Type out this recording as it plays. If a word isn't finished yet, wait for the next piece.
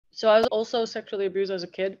So I was also sexually abused as a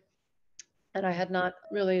kid, and I had not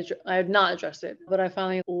addressed it, but I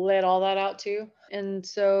finally laid all that out too. And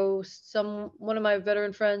so one of my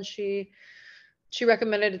veteran friends, she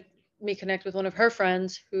recommended me connect with one of her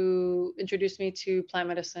friends who introduced me to plant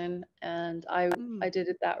medicine, and I Mm. did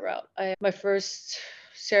it that route. My first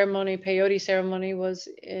ceremony, peyote ceremony, was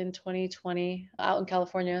in 2020 out in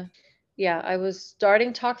California. Yeah, I was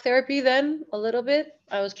starting talk therapy then a little bit.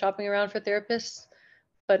 I was shopping around for therapists,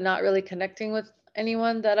 but not really connecting with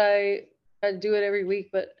anyone that I do it every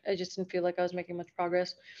week, but I just didn't feel like I was making much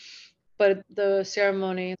progress. But the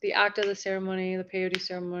ceremony, the act of the ceremony, the peyote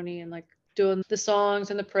ceremony, and like doing the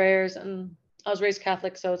songs and the prayers, and I was raised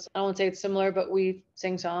Catholic, so I won't say it's similar, but we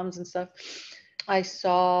sing psalms and stuff. I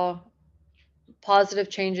saw positive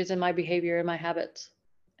changes in my behavior and my habits.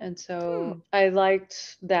 And Hmm. so I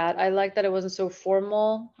liked that. I liked that it wasn't so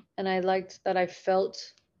formal, and I liked that I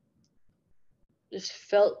just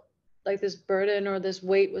felt like this burden or this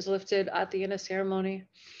weight was lifted at the end of ceremony.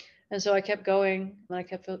 And so I kept going, and I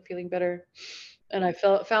kept feeling better. And I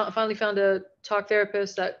finally found a talk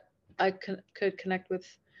therapist that I could connect with.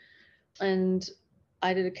 And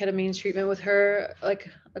I did a ketamine treatment with her, like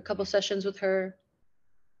a couple sessions with her.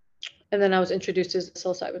 And then I was introduced to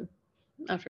psilocybin after